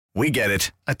We get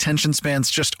it. Attention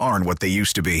spans just aren't what they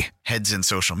used to be. Heads in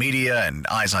social media and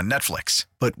eyes on Netflix.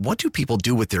 But what do people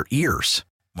do with their ears?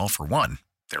 Well, for one,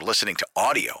 they're listening to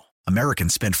audio.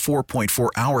 Americans spend 4.4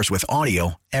 hours with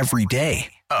audio every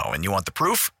day. Oh, and you want the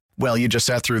proof? Well, you just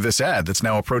sat through this ad that's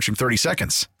now approaching 30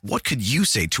 seconds. What could you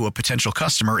say to a potential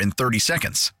customer in 30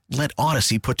 seconds? Let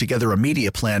Odyssey put together a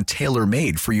media plan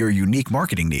tailor-made for your unique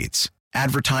marketing needs.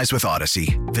 Advertise with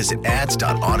Odyssey. Visit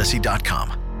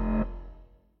ads.odyssey.com.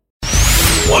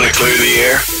 Want to clear the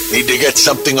air? Need to get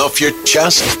something off your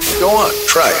chest? Go on,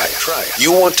 try it.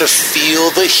 You want to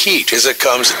feel the heat as it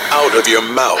comes out of your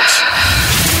mouth.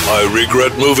 I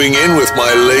regret moving in with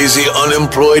my lazy,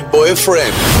 unemployed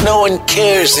boyfriend. No one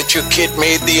cares that your kid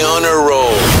made the honor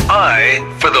roll. I,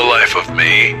 for the life of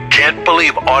me, can't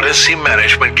believe Odyssey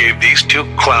Management gave these two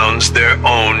clowns their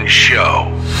own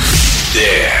show.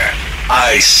 There,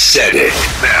 I said it.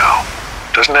 Now,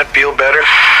 doesn't that feel better?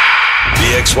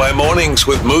 BXY Mornings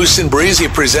with Moose and Breezy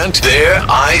present There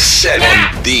I Said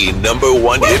It on the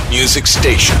 #1 hit music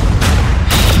station.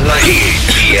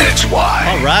 BXY.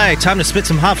 All right, time to spit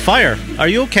some hot fire. Are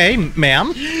you okay, ma'am?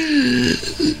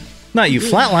 Not you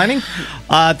flatlining.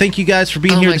 Thank you guys for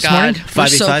being here this morning. We're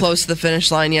so close to the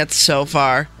finish line yet so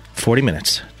far. 40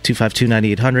 minutes.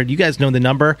 252-9800. You guys know the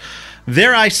number.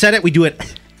 There I Said It. We do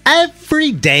it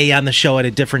every day on the show at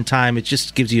a different time. It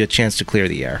just gives you a chance to clear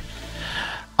the air.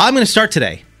 I'm going to start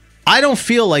today. I don't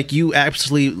feel like you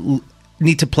absolutely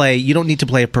need to play. You don't need to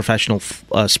play a professional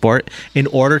sport in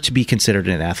order to be considered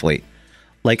an athlete.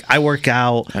 Like, I work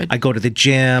out, I go to the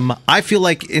gym. I feel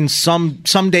like in some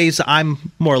days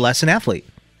I'm more or less an athlete.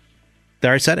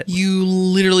 There, I said it. You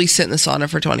literally sit in the sauna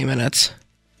for 20 minutes.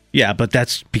 Yeah, but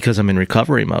that's because I'm in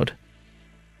recovery mode.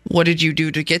 What did you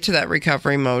do to get to that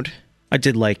recovery mode? I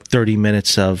did like 30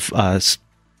 minutes of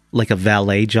like a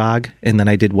valet jog, and then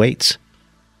I did weights.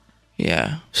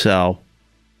 Yeah. So,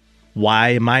 why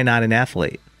am I not an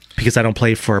athlete? Because I don't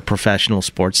play for a professional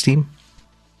sports team?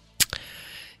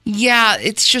 Yeah,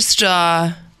 it's just it's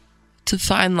a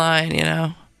fine line, you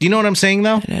know. Do you know what I'm saying,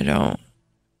 though? I don't.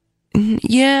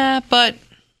 Yeah, but...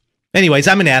 Anyways,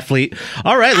 I'm an athlete.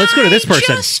 All right, let's go to this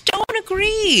person. I just don't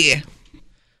agree.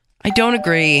 I don't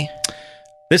agree.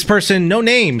 This person, no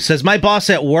name, says, my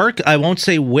boss at work, I won't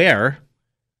say where,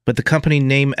 but the company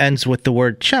name ends with the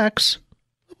word checks.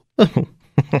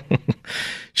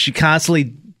 She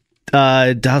constantly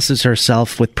douses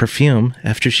herself with perfume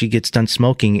after she gets done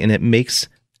smoking, and it makes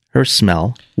her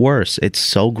smell worse. It's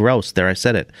so gross. There, I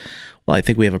said it. Well, I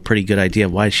think we have a pretty good idea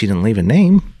of why she didn't leave a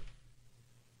name.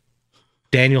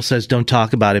 Daniel says, don't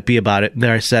talk about it, be about it.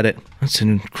 There, I said it. That's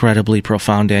incredibly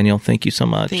profound, Daniel. Thank you so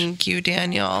much. Thank you,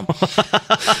 Daniel.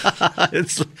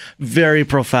 It's very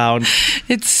profound.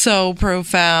 It's so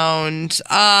profound.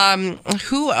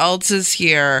 Who else is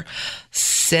here?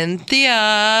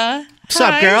 Cynthia. What's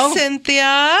up, girl? Hi,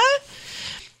 Cynthia.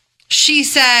 She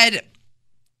said,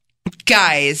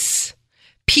 guys,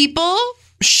 people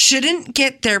shouldn't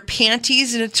get their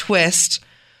panties in a twist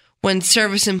when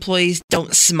service employees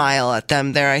don't smile at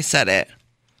them. There, I said it.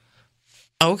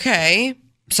 Okay.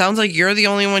 Sounds like you're the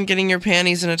only one getting your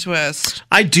panties in a twist.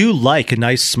 I do like a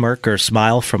nice smirk or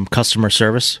smile from customer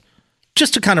service.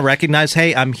 Just to kind of recognize,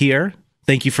 hey, I'm here.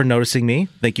 Thank you for noticing me.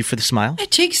 Thank you for the smile. It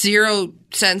takes 0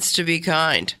 cents to be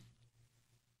kind.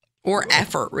 Or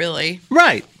effort, really.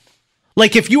 Right.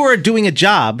 Like if you were doing a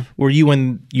job where you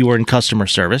were in customer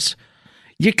service,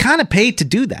 you're kind of paid to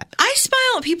do that. I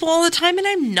smile at people all the time, and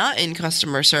I'm not in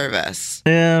customer service.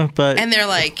 Yeah, but... And they're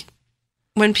like,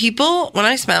 when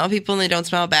I smile at people and they don't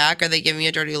smile back, or they give me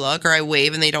a dirty look, or I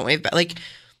wave and they don't wave back, like,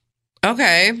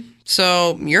 okay,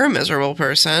 so you're a miserable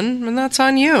person, and that's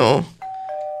on you.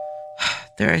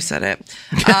 There, I said it.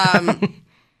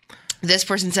 This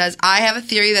person says, I have a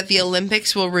theory that the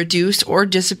Olympics will reduce or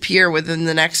disappear within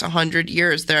the next 100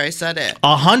 years. There, I said it.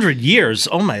 100 years?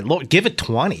 Oh, my Lord. Give it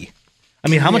 20. I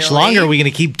mean, how much longer are we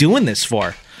going to keep doing this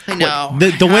for? I know.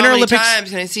 The Winter Olympics... How many times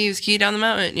can I see you ski down the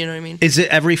mountain? You know what I mean? Is it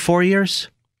every 4 years?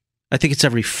 I think it's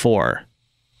every 4.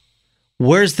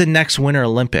 Where's the next Winter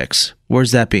Olympics?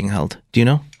 Where's that being held? Do you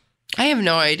know? I have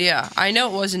no idea. I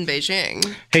know it was in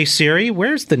Beijing. Hey, Siri,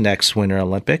 where's the next Winter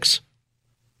Olympics?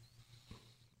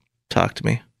 Talk to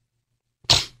me.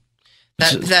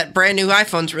 That brand new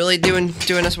iPhone's really doing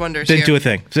us wonders. Didn't do a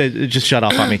thing. It just shut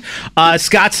off on me.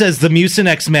 Scott says the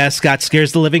Mucinex mascot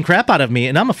scares the living crap out of me,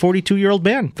 and I'm a 42-year-old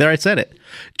man. There, I said it.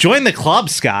 Join the club,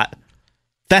 Scott.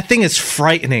 That thing is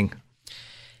frightening.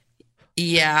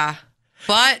 Yeah,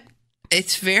 but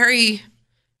it's very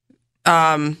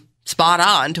spot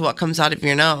on to what comes out of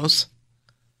your nose.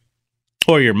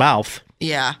 Or your mouth.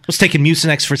 Yeah. I was taking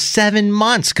Mucinex for 7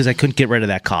 months because I couldn't get rid of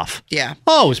that cough. Yeah.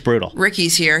 Oh, it was brutal.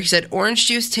 Ricky's here. He said, orange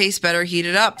juice tastes better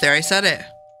heated up. There, I said it.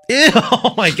 Ew,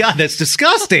 oh my God, that's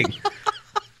disgusting.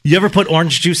 You ever put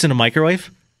orange juice in a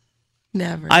microwave?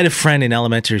 Never. I had a friend in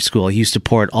elementary school. He used to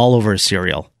pour it all over his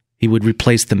cereal. He would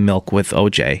replace the milk with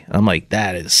OJ. I'm like,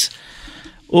 that is,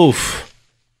 oof.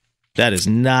 That is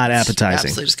not appetizing.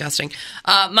 Absolutely disgusting.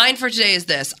 Mine for today is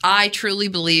this. I truly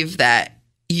believe that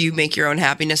you make your own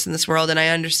happiness in this world, and I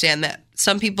understand that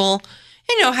some people,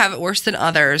 have it worse than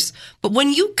others. But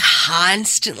when you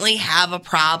constantly have a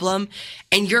problem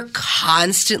and you're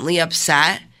constantly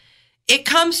upset, it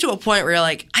comes to a point where you're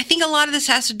like, I think a lot of this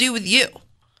has to do with you.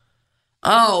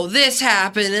 Oh, this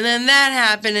happened and then that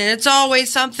happened and it's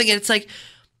always something. And it's like,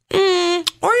 or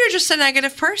you're just a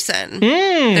negative person.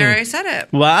 There, I said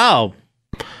it. Wow.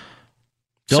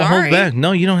 Don't Sorry. hold back.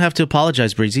 No, you don't have to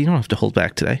apologize, Breezy. You don't have to hold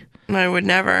back today. I would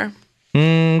never.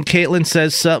 Caitlin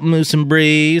says, sup, Moose and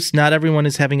Breeze. Not everyone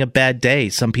is having a bad day.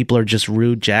 Some people are just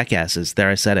rude jackasses. There,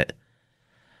 I said it.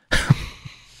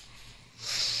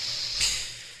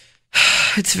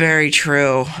 It's very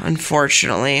true,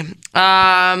 unfortunately.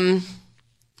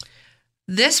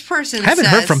 This person I haven't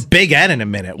says, heard from Big Ed in a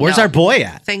minute. Where's No. our boy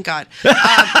at? Thank God.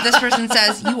 This person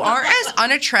says, you are as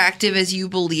unattractive as you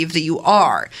believe that you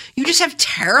are. You just have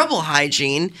terrible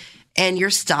hygiene and your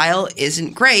style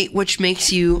isn't great, which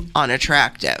makes you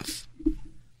unattractive.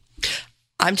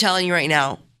 I'm telling you right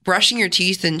now, brushing your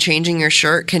teeth and changing your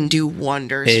shirt can do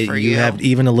wonders for you. You have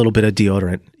even a little bit of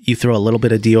deodorant. You throw a little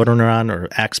bit of deodorant on or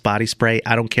Axe body spray.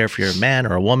 I don't care if you're a man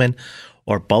or a woman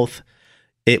or both.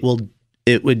 It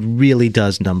really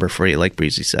does number for you, like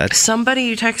Breezy said.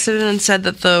 Somebody texted in and said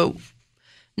that the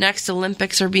next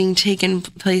Olympics are being taken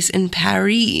place in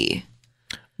Paris.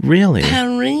 Really?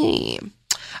 Paris.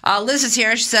 Liz is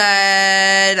here. She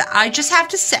said, I just have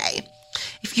to say,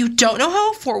 if you don't know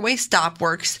how a four-way stop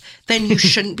works, then you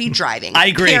shouldn't be driving. I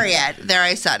agree. Period. There,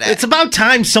 I said it. It's about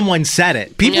time someone said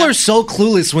it. People are so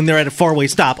clueless when they're at a four-way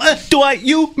stop. Do I,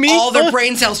 you, me? All their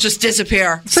brain cells just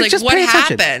disappear. It's like just what pay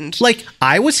attention. happened? Like,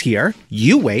 I was here,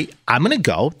 you wait, I'm going to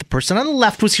go. The person on the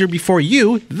left was here before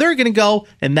you. They're going to go,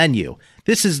 and then you.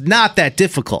 This is not that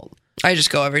difficult. I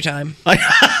just go every time.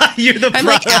 You're the I'm problem.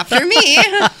 like, after me.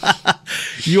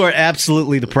 You are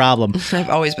absolutely the problem. I've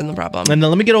always been the problem. And then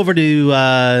let me get over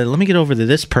to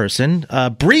this person.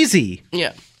 Breezy.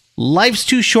 Yeah. Life's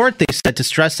too short, they said, to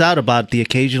stress out about the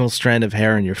occasional strand of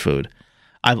hair in your food.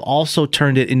 I've also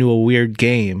turned it into a weird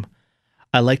game.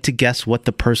 I like to guess what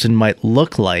the person might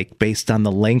look like based on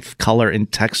the length, color,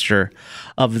 and texture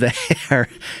of the hair.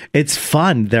 It's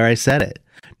fun. There, I said it.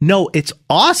 No, it's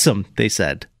awesome, they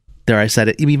said. There, I said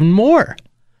it even more.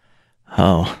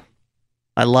 Oh,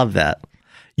 I love that.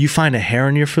 You find a hair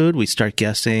in your food, we start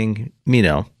guessing,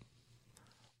 little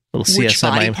CSI. Which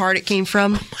body part it came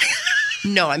from?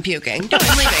 No, I'm puking. No,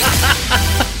 I'm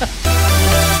leaving.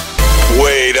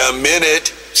 Wait a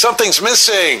minute. Something's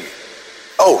missing.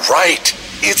 Oh, right.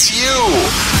 It's you.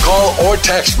 Call or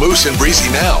text Moose and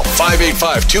Breezy now.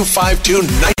 585-252-9800.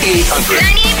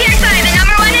 98.5, the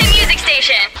number one hit music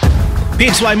station.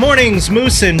 PXY Mornings,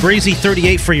 Moose and Breezy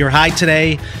 38 for your high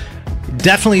today.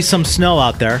 Definitely some snow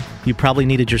out there. You probably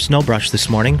needed your snow brush this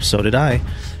morning. So did I.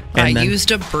 And I then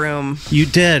used a broom. You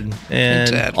did. And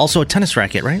did. also a tennis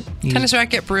racket, right? Tennis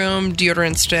racket, broom,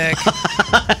 deodorant stick,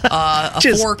 a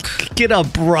Just fork. Get a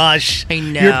brush. I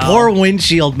know. Your poor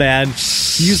windshield, man.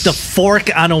 You used a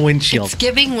fork on a windshield. It's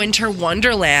giving winter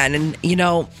wonderland. And,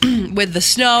 with the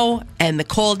snow and the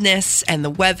coldness and the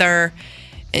weather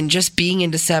and just being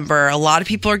in December, a lot of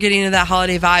people are getting into that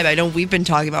holiday vibe. I know we've been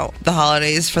talking about the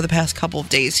holidays for the past couple of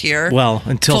days here. Well,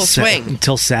 until Full swing.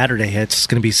 until Saturday hits, it's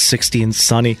going to be 60 and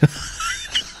sunny.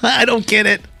 I don't get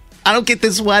it. I don't get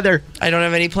this weather. I don't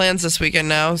have any plans this weekend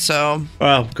now, so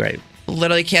Oh, great.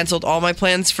 literally canceled all my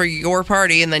plans for your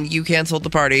party, and then you canceled the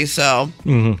party, so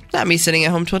not me sitting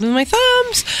at home twiddling my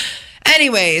thumbs.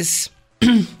 Anyways,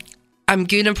 I'm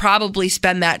going to probably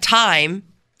spend that time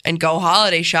and go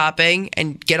holiday shopping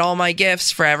and get all my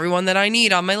gifts for everyone that I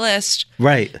need on my list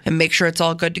Right. and make sure it's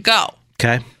all good to go.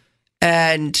 Okay.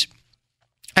 And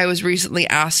I was recently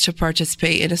asked to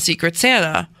participate in a Secret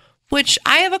Santa, which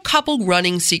I have a couple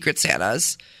running Secret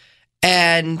Santas.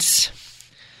 And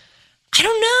I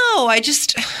don't know.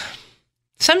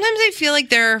 Sometimes I feel like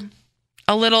they're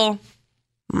a little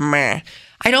meh.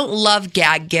 I don't love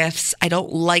gag gifts. I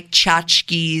don't like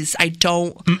tchotchkes. I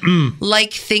don't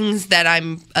like things that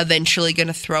I'm eventually going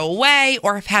to throw away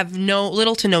or have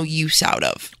little to no use out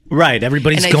of. Right.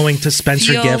 Everybody's And I going to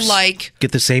Spencer feel Gifts. like-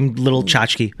 get the same little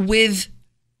tchotchke. With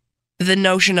the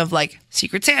notion of like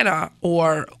Secret Santa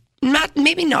or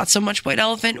maybe not so much White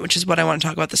Elephant, which is what I want to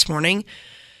talk about this morning,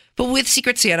 but with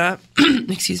Secret Santa,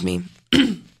 excuse me,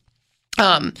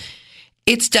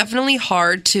 it's definitely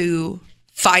hard to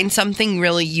find something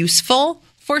really useful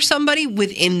for somebody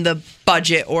within the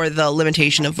budget or the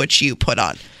limitation of which you put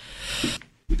on.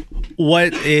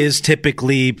 What is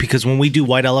typically, because when we do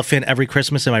White Elephant every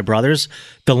Christmas at my brother's,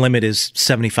 the limit is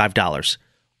 $75.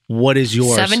 What is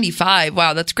yours? 75.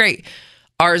 Wow, that's great.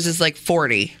 Ours is like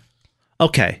 40.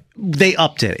 Okay. They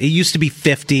upped it. It used to be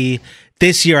 50.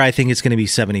 This year, I think it's going to be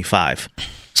 75.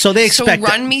 So they expect. So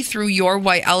run me through your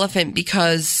White Elephant,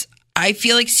 because I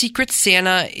feel like Secret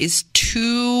Santa is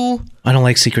too I don't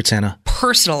like Secret Santa.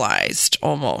 personalized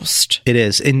almost. It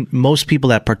is. And most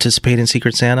people that participate in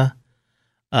Secret Santa,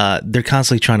 they're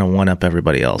constantly trying to one-up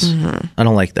everybody else. Mm-hmm. I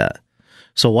don't like that.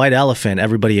 So White Elephant,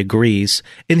 everybody agrees.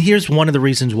 And here's one of the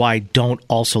reasons why I don't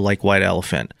also like White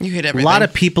Elephant. You hate A everything. lot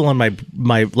of people on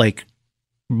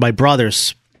my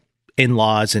brother's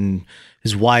in-laws and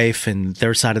his wife and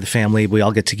their side of the family, we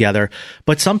all get together.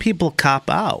 But some people cop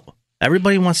out.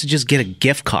 Everybody wants to just get a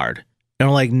gift card. And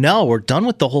we're like, no, we're done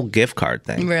with the whole gift card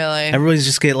thing. Really? Everybody's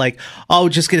just get like,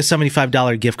 just get a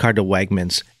 $75 gift card to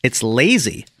Wegmans. It's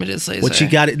lazy. It is lazy. What you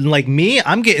got? Like me,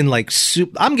 I'm getting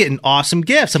I'm getting awesome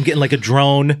gifts. I'm getting like a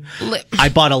drone. I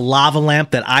bought a lava lamp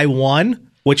that I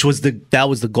won, which was that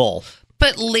was the goal.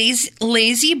 But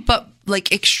lazy, but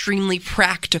like extremely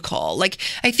practical. Like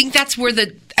I think that's where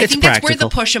the that's where the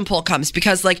push and pull comes,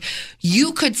 because like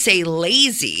you could say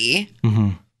lazy,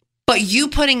 but you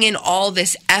putting in all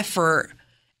this effort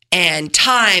and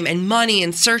time and money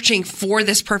and searching for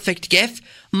this perfect gift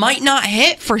might not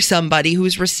hit for somebody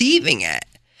who's receiving it.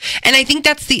 And I think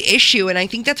that's the issue. And I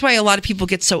think that's why a lot of people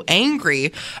get so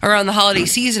angry around the holiday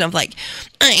season of like,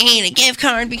 I hate a gift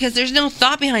card because there's no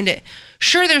thought behind it.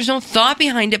 Sure, there's no thought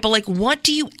behind it, but like, what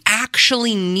do you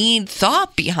actually need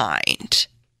thought behind?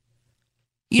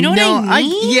 You know what I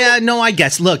mean? I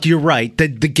guess. Look, you're right. The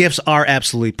gifts are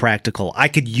absolutely practical. I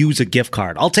could use a gift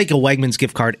card. I'll take a Wegmans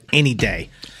gift card any day.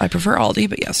 I prefer Aldi,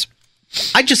 but yes.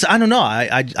 I don't know.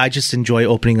 I just enjoy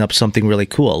opening up something really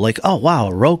cool. Like, oh, wow,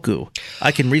 a Roku.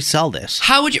 I can resell this.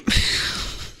 How would you...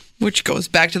 Which goes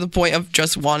back to the point of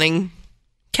just wanting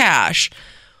cash.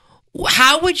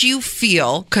 How would you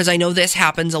feel, because I know this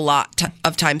happens a lot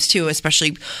of times too,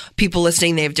 especially people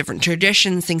listening, they have different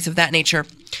traditions, things of that nature.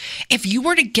 If you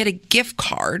were to get a gift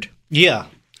card, yeah,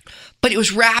 but it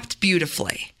was wrapped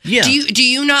beautifully, yeah, do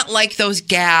you not like those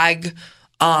gag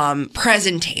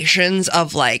presentations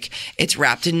of like it's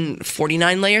wrapped in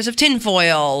 49 layers of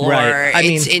tinfoil, or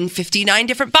it's in 59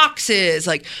 different boxes?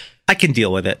 Like, I can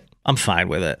deal with it. I'm fine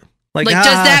with it. Like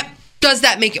does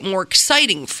that make it more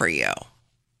exciting for you?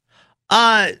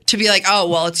 To be like, oh,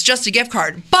 well, it's just a gift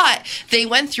card. But they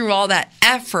went through all that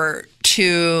effort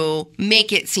to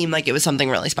make it seem like it was something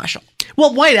really special.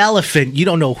 Well, White Elephant, you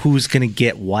don't know who's going to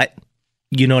get what.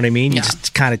 You know what I mean? You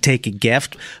just kind of take a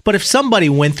gift. But if somebody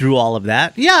went through all of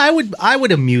that, I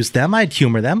would amuse them. I'd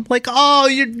humor them. Like, oh,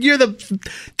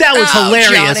 that was hilarious.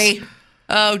 Johnny.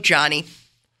 Oh, Johnny.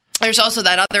 There's also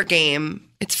that other game.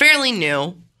 It's fairly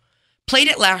new. Played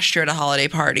it last year at a holiday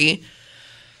party.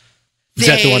 Is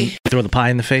that the one throw the pie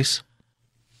in the face?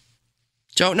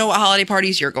 Don't know what holiday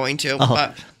parties you're going to,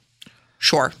 but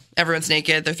sure. Everyone's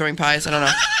naked. They're throwing pies. I don't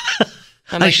know.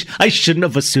 I shouldn't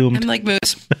have assumed. I'm like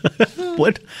Moose.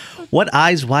 What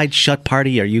eyes wide shut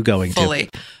party are you going Fully.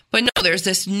 to? But no, there's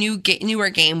this newer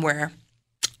game where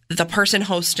the person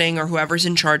hosting or whoever's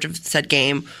in charge of said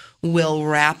game will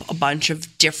wrap a bunch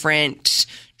of different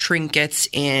trinkets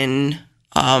in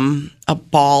a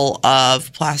ball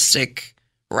of plastic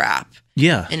wrap.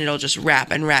 Yeah. And it'll just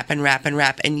wrap and wrap and wrap and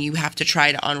wrap. And you have to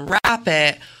try to unwrap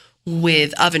it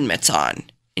with oven mitts on.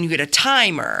 And you get a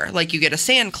timer, like you get a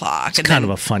sand clock. It's kind of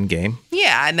a fun game.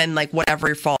 Yeah. And then like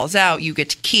whatever falls out, you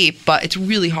get to keep. But it's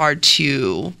really hard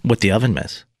to... With the oven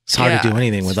mitts. It's hard to do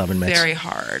anything with oven mitts. Very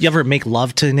hard. You ever make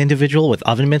love to an individual with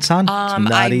oven mitts on? It's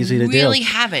not easy to do. I really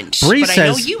haven't. Bree but says, I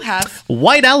know you have.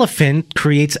 White Elephant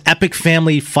creates epic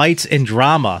family fights and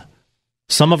drama.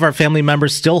 Some of our family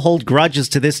members still hold grudges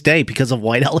to this day because of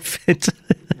White Elephant.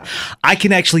 I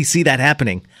can actually see that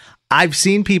happening. I've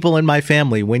seen people in my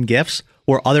family win gifts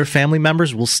where other family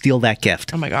members will steal that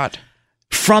gift. Oh my God.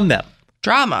 From them.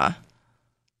 Drama.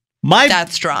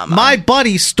 That's drama. My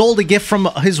buddy stole a gift from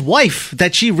his wife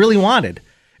that she really wanted.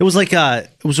 It was like it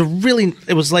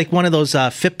was like one of those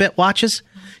Fitbit watches.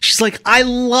 She's like, I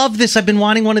love this. I've been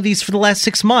wanting one of these for the last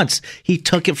 6 months. He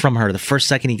took it from her the first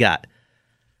second he got.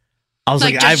 I was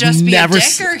like I've just never be a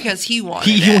dicker because he wanted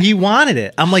it. He wanted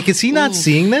it. I'm like, is he not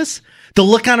seeing this? The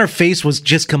look on her face was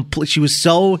just complete. She was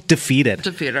so defeated.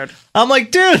 I'm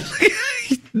like, dude,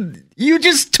 you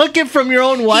just took it from your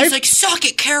own wife. He's like, suck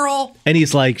it, Carol. And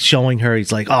he's like showing her.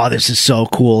 He's like, oh, this is so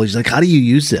cool. He's like, how do you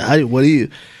use it? What do you?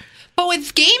 But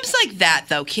with games like that,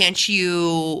 though, can't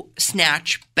you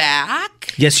snatch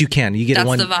back? Yes, you can. You get That's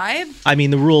one. the vibe? I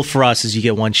mean, the rule for us is you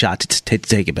get one shot to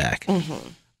take it back. Mm-hmm.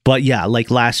 But yeah,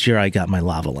 like last year I got my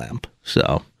lava lamp.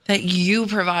 So That you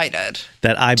provided.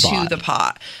 that I bought. To the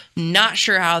pot. Not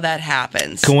sure how that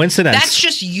happens. Coincidence. That's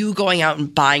just you going out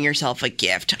and buying yourself a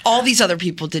gift. All these other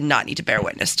people did not need to bear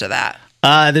witness to that.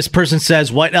 This person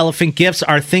says white elephant gifts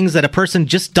are things that a person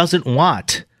just doesn't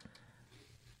want.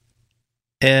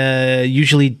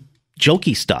 Usually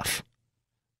jokey stuff.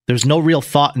 There's no real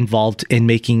thought involved in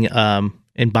making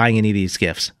in buying any of these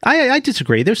gifts. I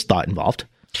disagree. There's thought involved.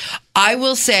 I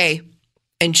will say,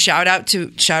 and shout out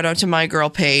to my girl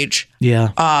Paige. Yeah.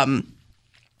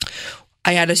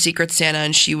 I had a Secret Santa,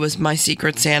 and she was my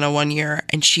Secret Santa one year,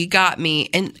 and she got me.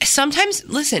 And sometimes,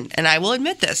 listen, and I will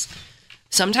admit this.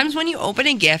 Sometimes when you open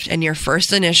a gift and your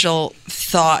first initial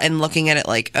thought and looking at it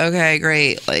like, okay,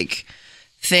 great, like,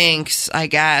 thanks, I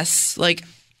guess. Like,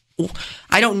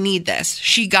 I don't need this.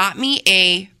 She got me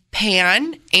a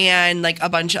pan and like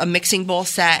a mixing bowl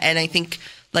set, and I think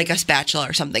like a spatula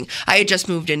or something. I had just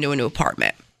moved into a new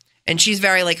apartment. And she's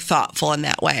very like thoughtful in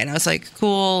that way. And I was like,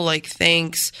 cool, like,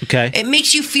 thanks. Okay. It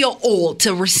makes you feel old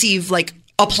to receive like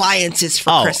appliances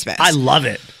for Christmas. I love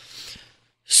it.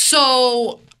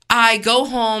 So I go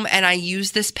home and I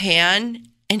use this pan,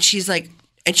 and she's like,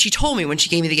 and she told me when she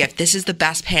gave me the gift, this is the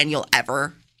best pan you'll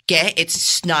ever get.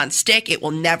 It's nonstick. It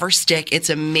will never stick. It's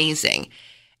amazing.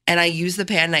 And I used the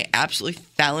pan, and I absolutely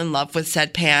fell in love with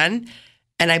said pan.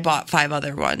 And I bought 5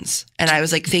 other ones. And I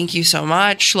was like, thank you so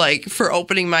much, like, for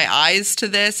opening my eyes to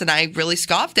this. And I really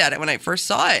scoffed at it when I first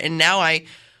saw it. And now I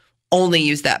only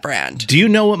use that brand. Do you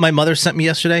know what my mother sent me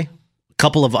yesterday? A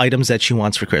couple of items that she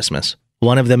wants for Christmas.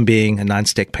 One of them being a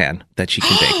nonstick pan that she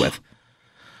can bake with.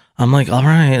 I'm like, all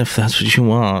right, if that's what you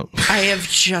want. I have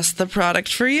just the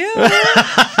product for you.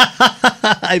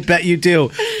 I bet you do.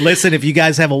 Listen, if you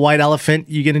guys have a white elephant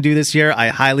you're going to do this year, I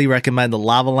highly recommend the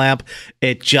lava lamp.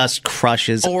 It just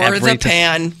crushes Or the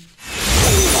pan.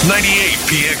 98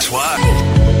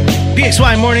 PXY.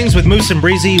 PXY Mornings with Moose and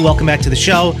Breezy. Welcome back to the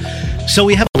show. So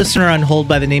we have a listener on hold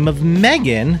by the name of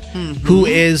Megan, who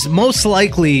is most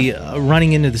likely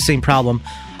running into the same problem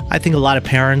I think a lot of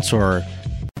parents or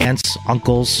aunts,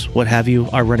 uncles, what have you,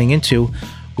 are running into.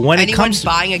 When Anyone's it comes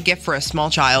buying a gift for a small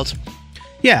child.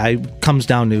 Yeah, it comes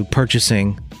down to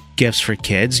purchasing gifts for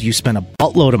kids. You spend a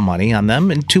buttload of money on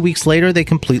them, and 2 weeks later, they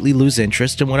completely lose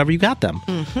interest in whatever you got them.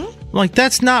 Mm-hmm. Like,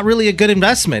 that's not really a good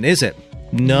investment, is it?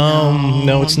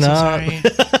 No, it's not.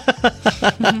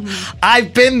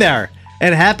 I've been there.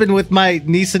 It happened with my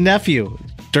niece and nephew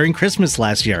during Christmas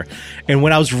last year. And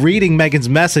when I was reading Megan's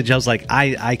message, I was like,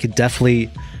 I could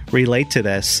definitely relate to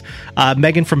this.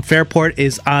 Megan from Fairport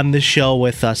is on the show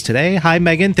with us today. Hi,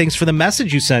 Megan. Thanks for the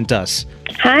message you sent us.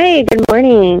 Hi, good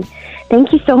morning.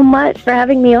 Thank you so much for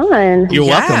having me on. You're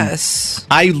Yes.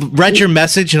 welcome. I read your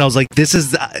message and I was like, this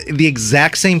is the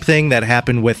exact same thing that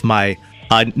happened with my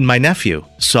nephew.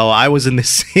 So I was in the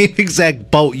same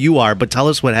exact boat you are, but tell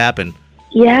us what happened.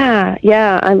 Yeah.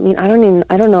 I mean,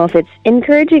 I don't know if it's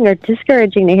encouraging or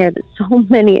discouraging to hear that so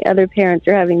many other parents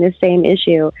are having the same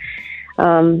issue.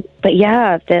 But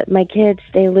yeah, that my kids,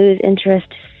 they lose interest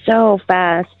so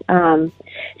fast.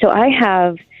 So I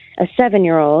have a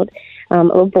 7-year-old,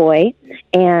 a boy,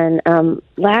 and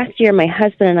last year my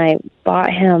husband and I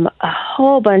bought him a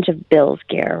whole bunch of Bills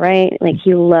gear, right? Like,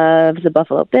 he loves the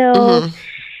Buffalo Bills. Mm-hmm.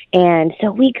 And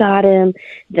so we got him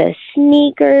the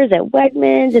sneakers at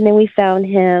Wegmans, and then we found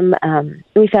him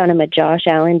a Josh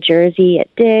Allen jersey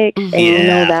at Dick's, and you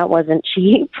know that wasn't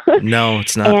cheap. No,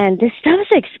 it's not. And this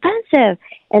stuff's expensive.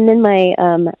 And then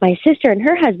my sister and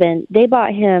her husband, they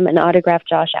bought him an autographed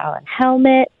Josh Allen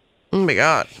helmet. Oh my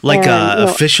God. Like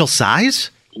official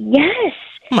size? Yes.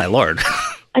 Oh my Lord.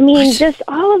 I mean, just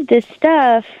all of this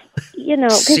stuff, you know.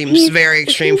 Seems very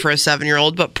extreme for a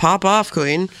 7-year-old, but pop off,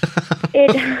 Queen.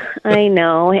 I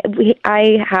know.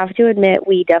 I have to admit,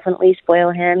 we definitely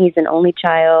spoil him. He's an only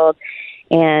child,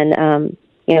 and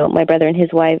you know, my brother and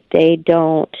his wife, they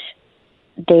don't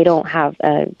have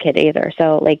a kid either.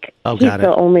 So, like, he's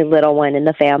the only little one in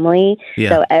the family. Yeah.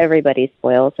 So everybody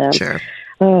spoils him. Sure.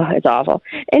 Oh, it's awful.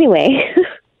 Anyway,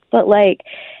 but like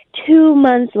 2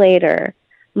 months later,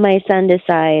 my son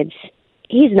decides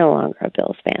he's no longer a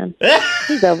Bills fan.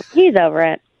 He's over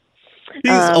it.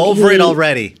 He's over it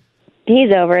already.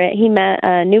 He's over it. He met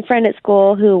a new friend at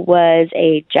school who was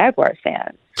a Jaguars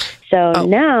fan. So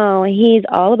now he's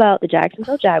all about the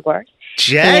Jacksonville Jaguars.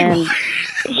 Jaguars.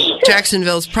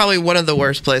 Jacksonville's probably one of the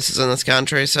worst places in this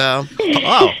country, so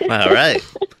Oh, all right.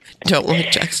 don't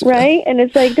like Jacksonville. Right? And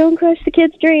it's like, don't crush the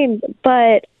kids' dreams.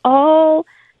 But all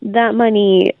that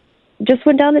money just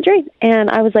went down the drain. And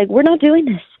I was like, we're not doing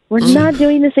this. We're not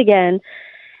doing this again.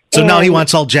 So now he And-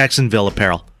 wants all Jacksonville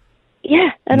apparel.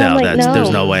 Yeah. And I'm like, no. there's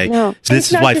no way. No. So this It's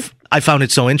is not why just- I found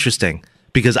it so interesting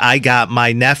because I got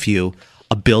my nephew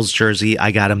a Bills jersey.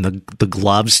 I got him the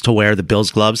gloves to wear, the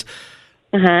Bills gloves.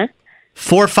 Uh-huh.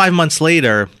 4 or 5 months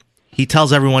later, he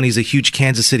tells everyone he's a huge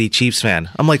Kansas City Chiefs fan.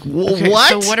 I'm like, Okay, what?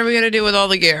 So what are we gonna do with all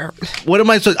the gear? What am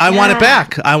I supposed? I want it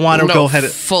back. I want to No, go ahead.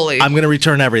 fully. I'm going to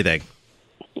return everything.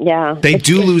 Yeah. They It's-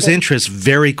 do it's lose just- interest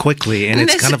very quickly, and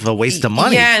it's this- kind of a waste of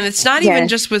money. Yeah, and it's not even Yes.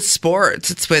 just with sports.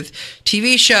 It's with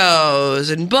TV shows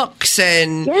and books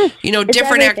and Yes, it's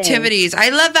different everything. activities. I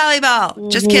love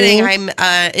volleyball. Just kidding. I'm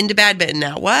into badminton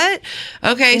now. What?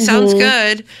 Okay, sounds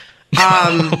good.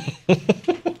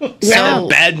 So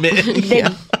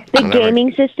Badminton. The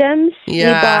gaming systems.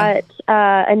 Yeah. We bought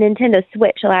a Nintendo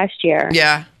Switch last year.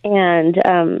 yeah.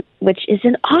 And which is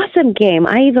an awesome game.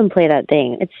 I even play that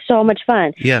thing. It's so much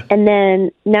fun. Yeah. And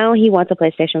then now he wants a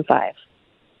PlayStation 5.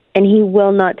 And he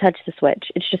will not touch the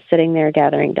Switch. It's just sitting there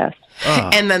gathering dust.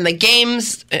 And then the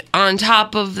games on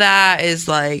top of that is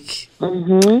like,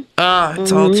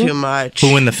 it's all too much.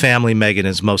 Who in the family, Megan,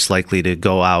 is most likely to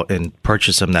go out and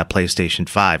purchase him that PlayStation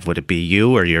 5? Would it be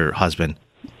you or your husband?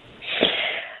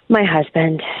 My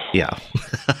husband. Yeah.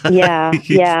 Yeah,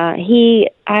 yeah.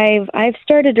 I've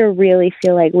started to really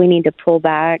feel like we need to pull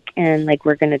back and like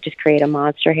we're going to just create a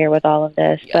monster here with all of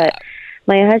this. But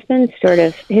my husband's sort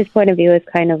of, his point of view is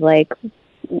kind of like,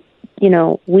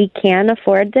 we can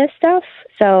afford this stuff,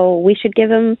 so we should give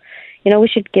him, we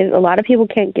should give, a lot of people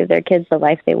can't give their kids the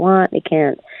life they want. They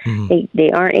can't, they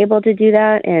aren't able to do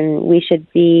that, and we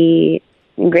should be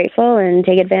grateful and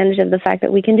take advantage of the fact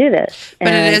that we can do this. But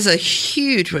And it is a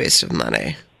huge waste of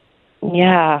money.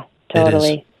 Yeah,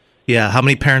 totally. Yeah. How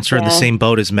many parents are in the Yeah. same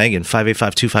boat as Megan?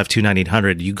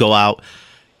 585-252-9800. You go out,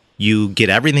 you get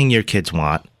everything your kids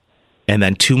want, and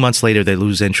then 2 months later they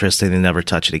lose interest and they never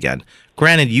touch it again.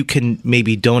 Granted, you can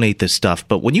maybe donate this stuff,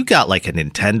 but when you got like a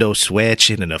Nintendo Switch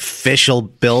and an official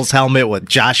Bills helmet with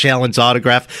Josh Allen's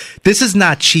autograph, this is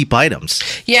not cheap items.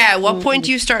 Yeah, at what point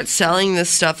do you start selling this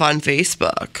stuff on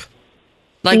Facebook?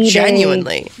 Like, eBay.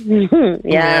 genuinely.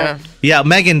 Yeah. Yeah,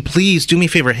 Megan, please do me a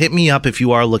favor. Hit me up if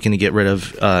you are looking to get rid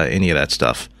of any of that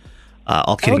stuff.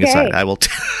 All kidding Okay. aside, I will.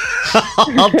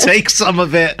 I'll take some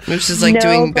of it. Which is like No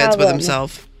doing bids with problem.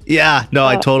 himself. Yeah, no,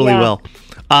 I totally yeah. will.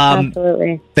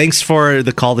 Absolutely. Thanks for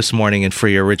the call this morning and for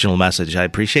your original message. I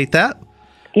appreciate that.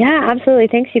 Yeah, absolutely.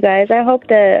 Thanks, you guys. I hope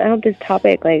this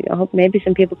topic, I hope maybe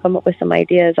some people come up with some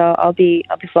ideas. I'll be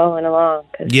following along.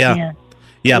 'Cause, Yeah. man,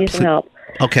 Yeah. I need some help.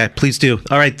 Okay, please do.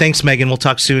 All right, thanks, Megan. We'll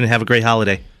talk soon and have a great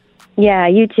holiday. Yeah,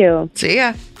 you too. See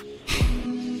ya.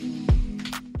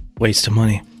 Waste of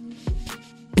money.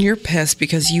 You're pissed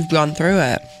because you've gone through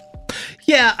it.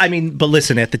 Yeah, I mean, but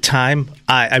listen, at the time,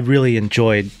 I really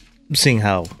enjoyed seeing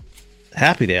how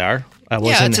happy they are. I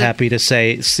wasn't it's a- happy to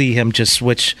see him just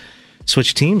switch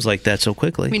teams like that so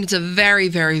quickly. I mean, it's a very,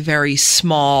 very, very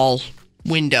small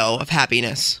window of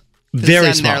happiness. 'Cause Very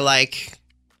then small. They're like,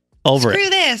 Over screw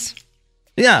it. this.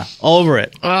 Yeah, over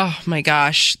it. Oh my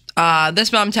gosh.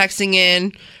 This mom texting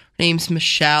in, her name's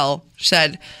Michelle,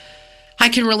 said, I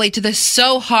can relate to this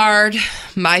so hard.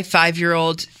 My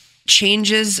 5-year-old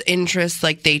changes interests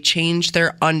like they change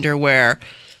their underwear.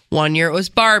 1 year it was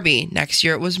Barbie. Next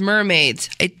year it was mermaids.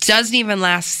 It doesn't even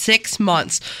last 6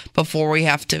 months before we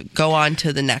have to go on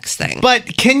to the next thing.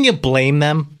 But can you blame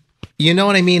them? You know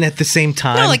what I mean? At the same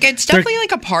time, No, like it's they're- definitely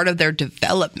like a part of their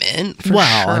development. For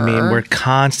Well, I mean, sure. we're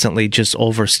constantly just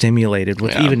overstimulated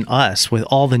with even us, with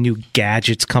all the new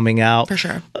gadgets coming out. For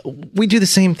sure. We do the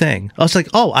same thing. I was like,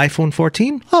 oh, iPhone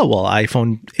 14? Oh, well,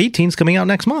 iPhone 18 is coming out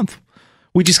next month.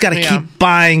 We just got to Yeah. keep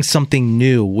buying something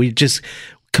new. We just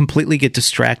completely get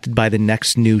distracted by the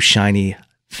next new shiny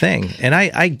thing. And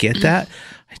I get that.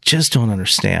 I just don't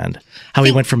understand how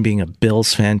he went from being a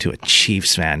Bills fan to a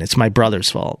Chiefs fan. It's my brother's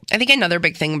fault. I think another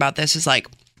big thing about this is like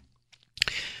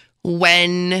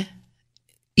when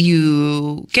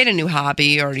you get a new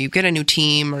hobby or you get a new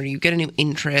team or you get a new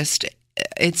interest,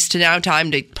 it's to now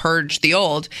time to purge the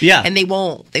old. Yeah. And they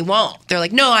won't. They're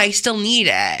like, no, I still need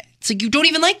it. It's like, you don't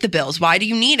even like the Bills. Why do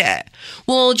you need it?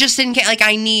 Well, just in case,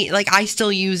 I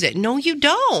still use it. No, you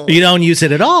don't. You don't use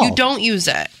it at all. You don't use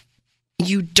it.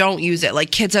 You don't use it.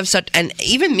 Like kids have such, and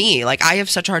even me, like I have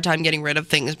such a hard time getting rid of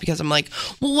things because I'm like,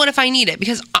 well, what if I need it?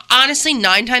 Because honestly,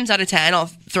 9 times out of 10, I'll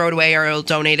throw it away or I'll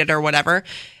donate it or whatever.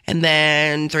 And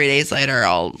then 3 days later,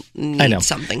 I'll I know. need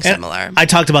something And similar. I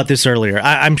talked about this earlier.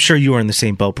 I'm sure you were in the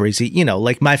same boat, Breezy. You know,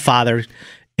 like my father,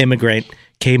 immigrant,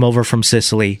 came over from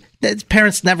Sicily. His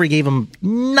parents never gave him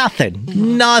nothing.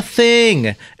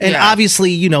 And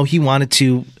obviously, you know, he wanted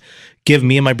to give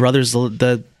me and my brothers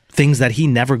the things that he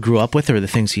never grew up with or the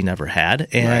things he never had.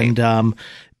 And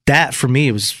that for me,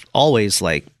 it was always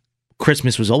like,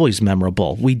 Christmas was always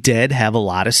memorable. We did have a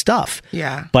lot of stuff.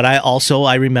 Yeah. But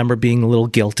I remember being a little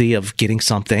guilty of getting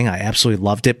something. I absolutely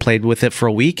loved it, played with it for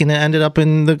a week, and it ended up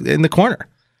in the corner.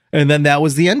 And then that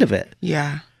was the end of it.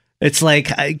 Yeah. It's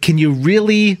like, can you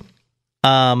really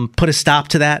put a stop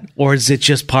to that? Or is it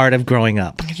just part of growing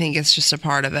up? I think it's just a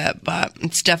part of it, but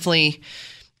it's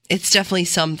definitely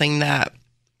something that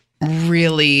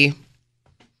really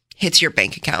hits your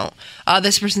bank account.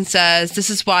 This person says, this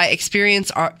is why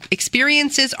experiences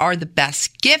are the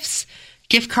best gifts.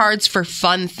 Gift cards for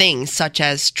fun things such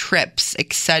as trips,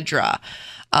 etc.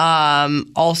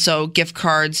 Also, gift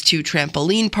cards to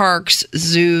trampoline parks,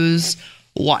 zoos,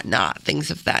 whatnot, things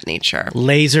of that nature.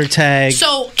 Laser tag.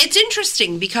 So it's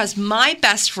interesting because my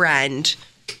best friend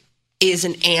is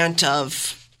an aunt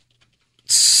of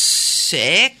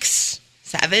 6,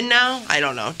 7 now. I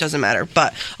don't know. It doesn't matter.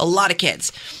 But a lot of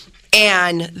kids.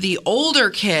 And the older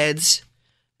kids,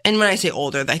 and when I say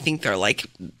older, I think they're like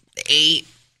 8,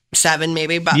 7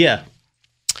 maybe. But yeah.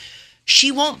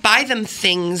 She won't buy them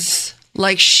things.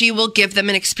 Like, she will give them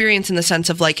an experience in the sense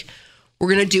of like,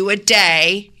 we're going to do a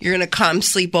day. You're going to come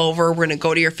sleep over. We're going to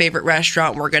go to your favorite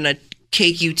restaurant. We're going to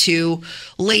take you to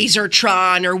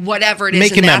Lasertron or whatever it is.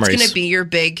 Making and that's memories. going to be your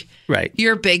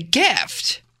big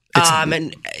gift.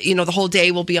 And, you know, the whole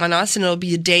day will be on us and it'll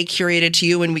be a day curated to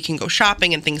you and we can go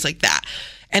shopping and things like that.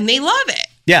 And they love it.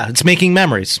 Yeah, it's making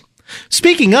memories.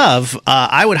 Speaking of,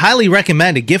 I would highly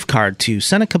recommend a gift card to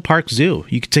Seneca Park Zoo.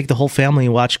 You could take the whole family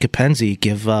and watch Capenzi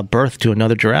give birth to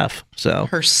another giraffe. So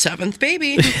her 7th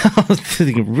baby.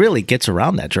 It really gets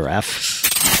around that giraffe.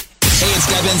 Hey, it's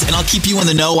Debbins, and I'll keep you in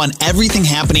the know on everything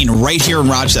happening right here in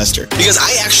Rochester. Because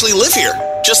I actually live here,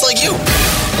 just like you.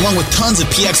 Along with tons of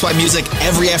PXY music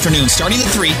every afternoon, starting at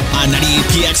 3 on 98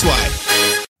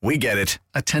 PXY. We get it.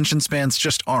 Attention spans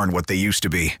just aren't what they used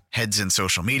to be. Heads in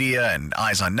social media and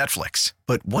eyes on Netflix.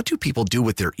 But what do people do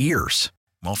with their ears?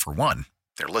 Well, for one,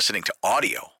 they're listening to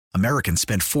audio. Americans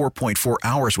spend 4.4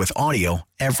 hours with audio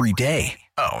every day.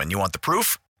 Oh, and you want the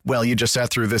proof? Well, you just sat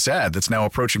through this ad that's now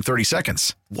approaching 30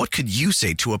 seconds. What could you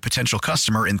say to a potential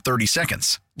customer in 30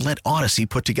 seconds? Let Odyssey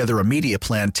put together a media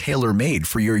plan tailor-made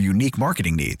for your unique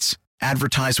marketing needs.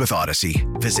 Advertise with Odyssey.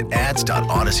 Visit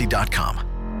ads.odyssey.com.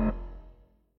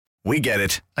 We get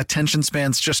it. Attention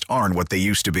spans just aren't what they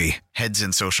used to be. Heads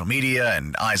in social media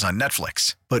and eyes on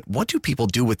Netflix. But what do people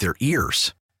do with their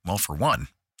ears? Well, for one,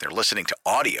 they're listening to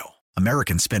audio.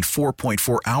 Americans spend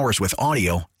 4.4 hours with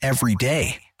audio every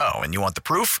day. Oh, and you want the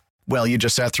proof? Well, you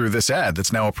just sat through this ad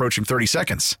that's now approaching 30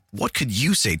 seconds. What could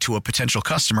you say to a potential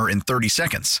customer in 30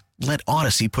 seconds? Let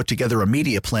Odyssey put together a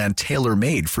media plan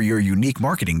tailor-made for your unique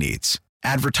marketing needs.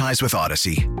 Advertise with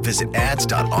Odyssey. Visit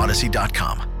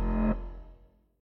ads.odyssey.com.